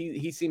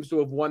 He seems to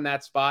have won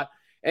that spot.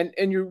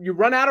 And you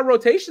run out of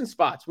rotation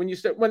spots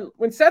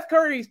when Seth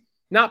Curry's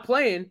not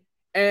playing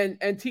and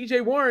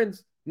TJ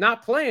Warren's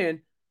not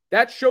playing.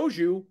 That shows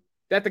you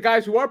that the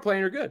guys who are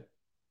playing are good.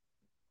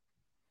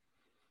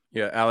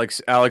 Yeah,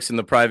 Alex in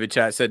the private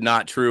chat said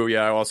not true.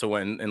 Yeah, I also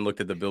went and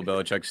looked at the Bill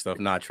Belichick stuff.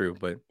 Not true,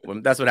 but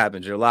that's what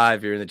happens. You're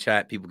live, you're in the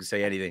chat, people can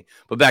say anything.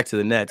 But back to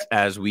the Nets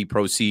as we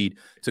proceed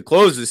to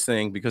close this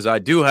thing, because I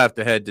do have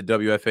to head to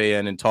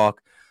WFAN and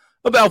talk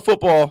about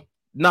football.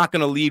 Not going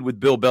to lead with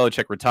Bill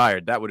Belichick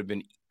retired. That would have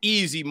been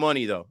easy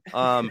money, though.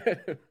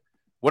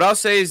 What I'll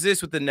say is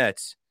this with the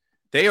Nets.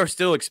 They are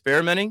still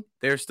experimenting.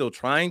 They're still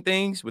trying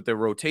things with their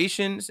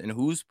rotations and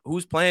who's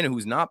playing and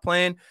who's not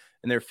playing,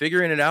 and they're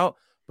figuring it out.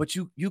 But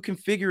you can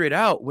figure it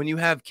out when you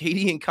have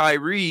KD and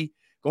Kyrie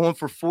going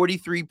for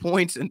 43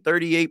 points and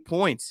 38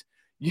 points.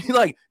 You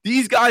like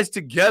these guys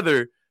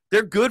together,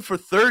 they're good for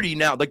 30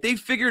 now. Like they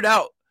figured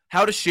out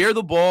how to share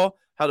the ball,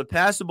 how to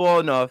pass the ball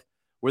enough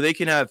where they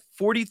can have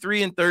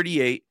 43 and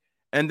 38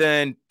 and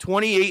then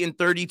 28 and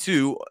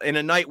 32 in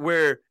a night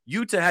where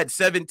Utah had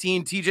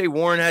 17, TJ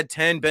Warren had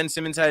 10, Ben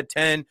Simmons had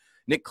 10,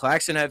 Nick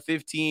Claxton had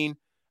 15.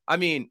 I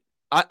mean,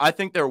 I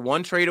think they're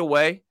one trade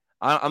away.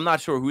 I'm not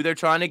sure who they're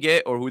trying to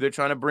get or who they're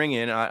trying to bring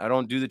in. I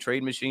don't do the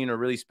trade machine or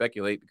really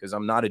speculate because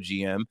I'm not a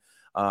GM.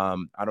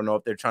 I don't know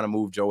if they're trying to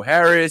move Joe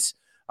Harris.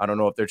 I don't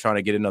know if they're trying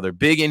to get another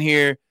big in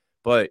here.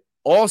 But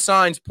all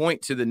signs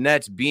point to the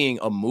Nets being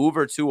a move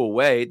or two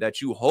away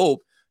that you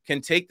hope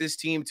can take this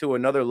team to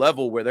another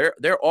level where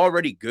they're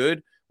already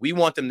good. We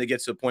want them to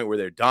get to a point where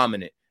they're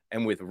dominant.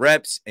 And with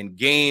reps and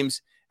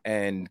games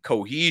and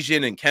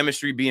cohesion and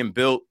chemistry being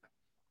built,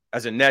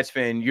 as a Nets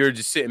fan, you're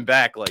just sitting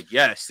back like,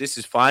 yes, this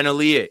is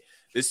finally it.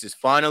 This is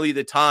finally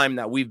the time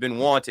that we've been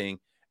wanting.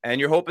 And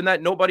you're hoping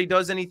that nobody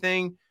does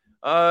anything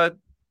to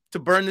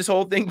burn this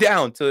whole thing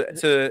down,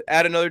 to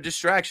add another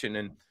distraction.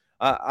 And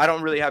I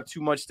don't really have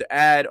too much to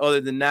add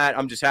other than that.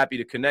 I'm just happy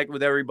to connect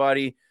with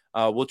everybody.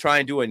 We'll try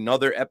and do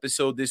another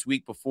episode this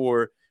week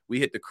before we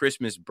hit the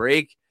Christmas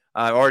break.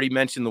 I already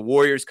mentioned the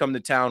Warriors come to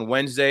town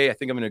Wednesday. I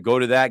think I'm going to go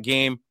to that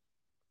game.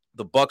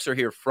 The Bucks are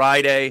here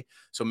Friday,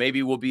 so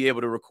maybe we'll be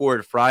able to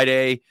record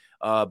Friday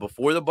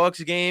before the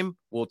Bucks game.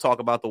 We'll talk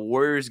about the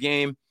Warriors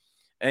game.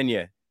 And,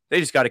 yeah, they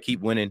just got to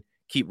keep winning,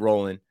 keep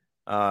rolling.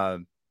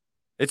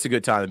 It's a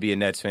good time to be a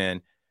Nets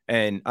fan.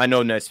 And I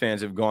know Nets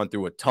fans have gone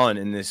through a ton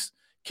in this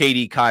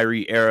KD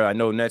Kyrie era. I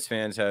know Nets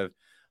fans have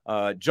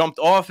jumped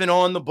off and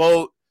on the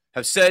boat,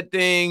 have said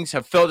things,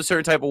 have felt a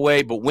certain type of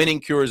way, but winning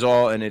cures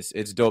all. And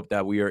it's dope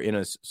that we are in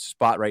a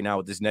spot right now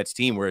with this Nets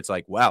team where it's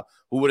like, wow,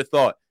 who would have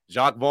thought?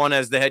 Jacques Vaughn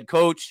as the head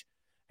coach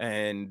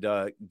and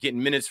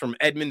getting minutes from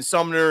Edmund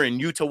Sumner and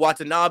Yuta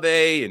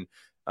Watanabe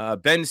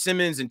and Ben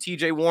Simmons and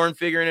TJ Warren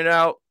figuring it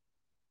out.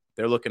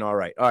 They're looking all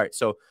right. All right.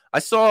 So I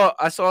saw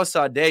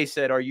Sade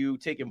said, are you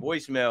taking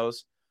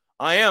voicemails?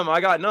 I am.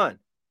 I got none.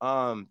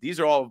 These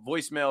are all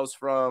voicemails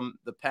from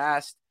the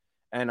past.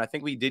 And I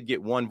think we did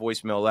get one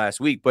voicemail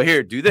last week. But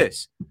here, do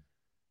this.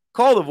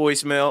 Call the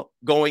voicemail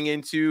going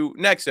into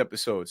next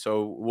episode.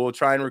 So we'll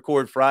try and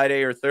record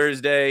Friday or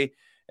Thursday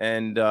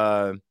and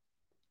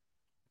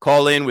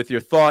call in with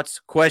your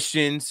thoughts,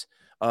 questions,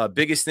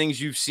 biggest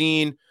things you've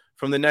seen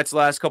from the Nets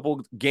last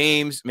couple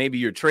games, maybe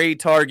your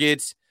trade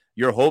targets,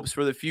 your hopes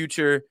for the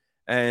future.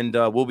 And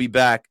we'll be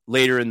back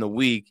later in the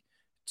week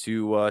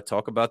to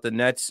talk about the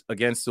Nets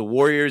against the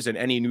Warriors and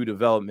any new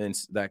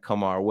developments that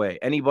come our way.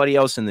 Anybody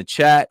else in the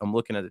chat? I'm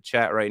looking at the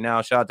chat right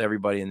now. Shout out to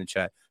everybody in the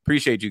chat.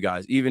 Appreciate you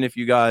guys. Even if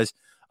you guys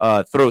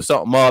throw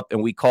something up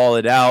and we call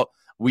it out,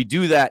 we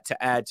do that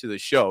to add to the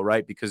show,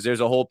 right? Because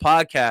there's a whole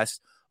podcast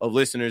of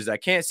listeners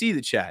that can't see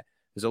the chat.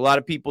 There's a lot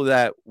of people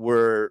that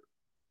were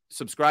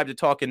subscribed to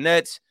Talking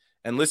Nets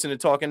and listen to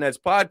Talking Nets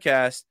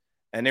podcast,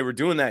 and they were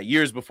doing that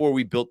years before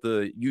we built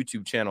the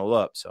YouTube channel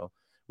up. So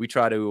we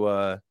try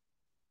to,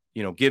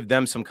 give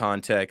them some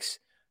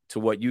context to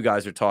what you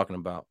guys are talking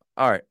about.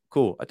 All right,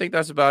 cool. I think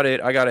that's about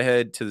it. I got to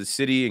head to the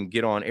city and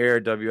get on air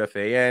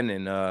WFAN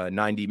in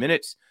 90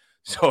 minutes.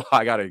 So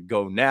I got to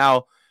go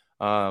now.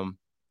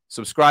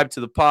 Subscribe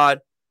to the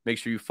pod. Make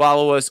sure you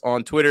follow us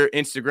on Twitter,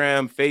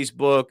 Instagram,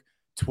 Facebook,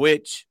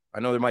 Twitch. I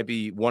know there might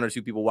be one or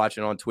two people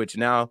watching on Twitch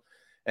now.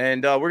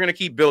 And we're going to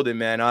keep building,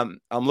 man. I'm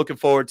looking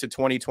forward to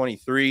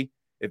 2023.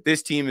 If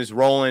this team is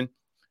rolling,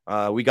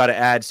 we got to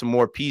add some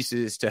more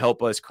pieces to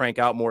help us crank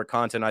out more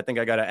content. I think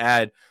I got to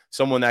add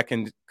someone that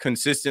can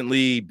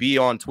consistently be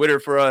on Twitter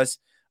for us,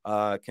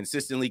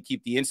 consistently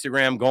keep the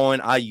Instagram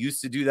going. I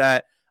used to do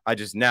that. I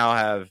just now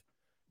have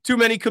too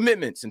many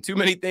commitments and too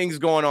many things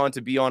going on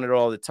to be on it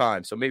all the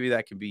time. So maybe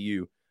that can be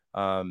you.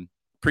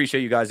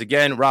 Appreciate you guys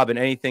again. Robin,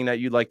 anything that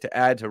you'd like to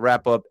add to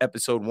wrap up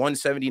episode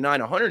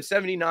 179,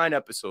 179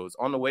 episodes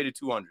on the way to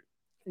 200?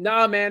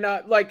 Nah, man.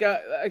 Like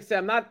I said,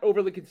 I'm not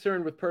overly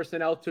concerned with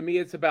personnel. To me,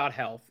 it's about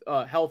health,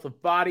 health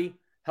of body,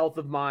 health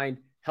of mind,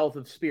 health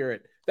of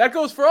spirit. That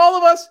goes for all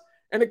of us,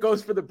 and it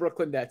goes for the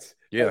Brooklyn Nets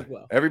as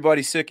well.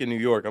 Everybody's sick in New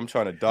York. I'm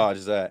trying to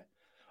dodge that.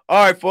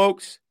 All right,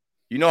 folks.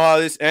 You know how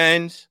this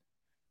ends.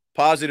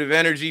 Positive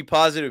energy,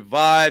 positive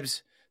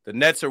vibes. The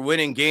Nets are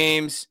winning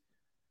games.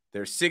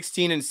 They're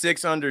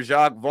 16-6 under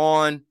Jacques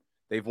Vaughn.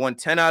 They've won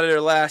 10 out of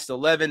their last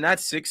 11.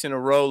 That's 6 in a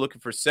row,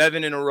 looking for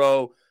 7 in a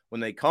row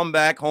when they come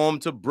back home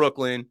to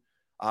Brooklyn.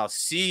 I'll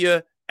see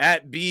you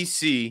at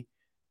BC.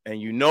 And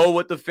you know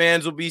what the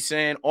fans will be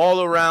saying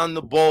all around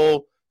the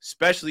bowl,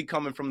 especially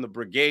coming from the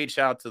brigade.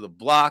 Shout out to the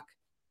block.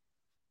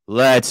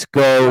 Let's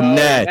go,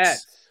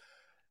 Nets.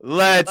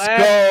 Let's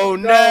go,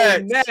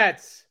 Nets.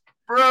 Nets.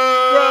 Brooklyn.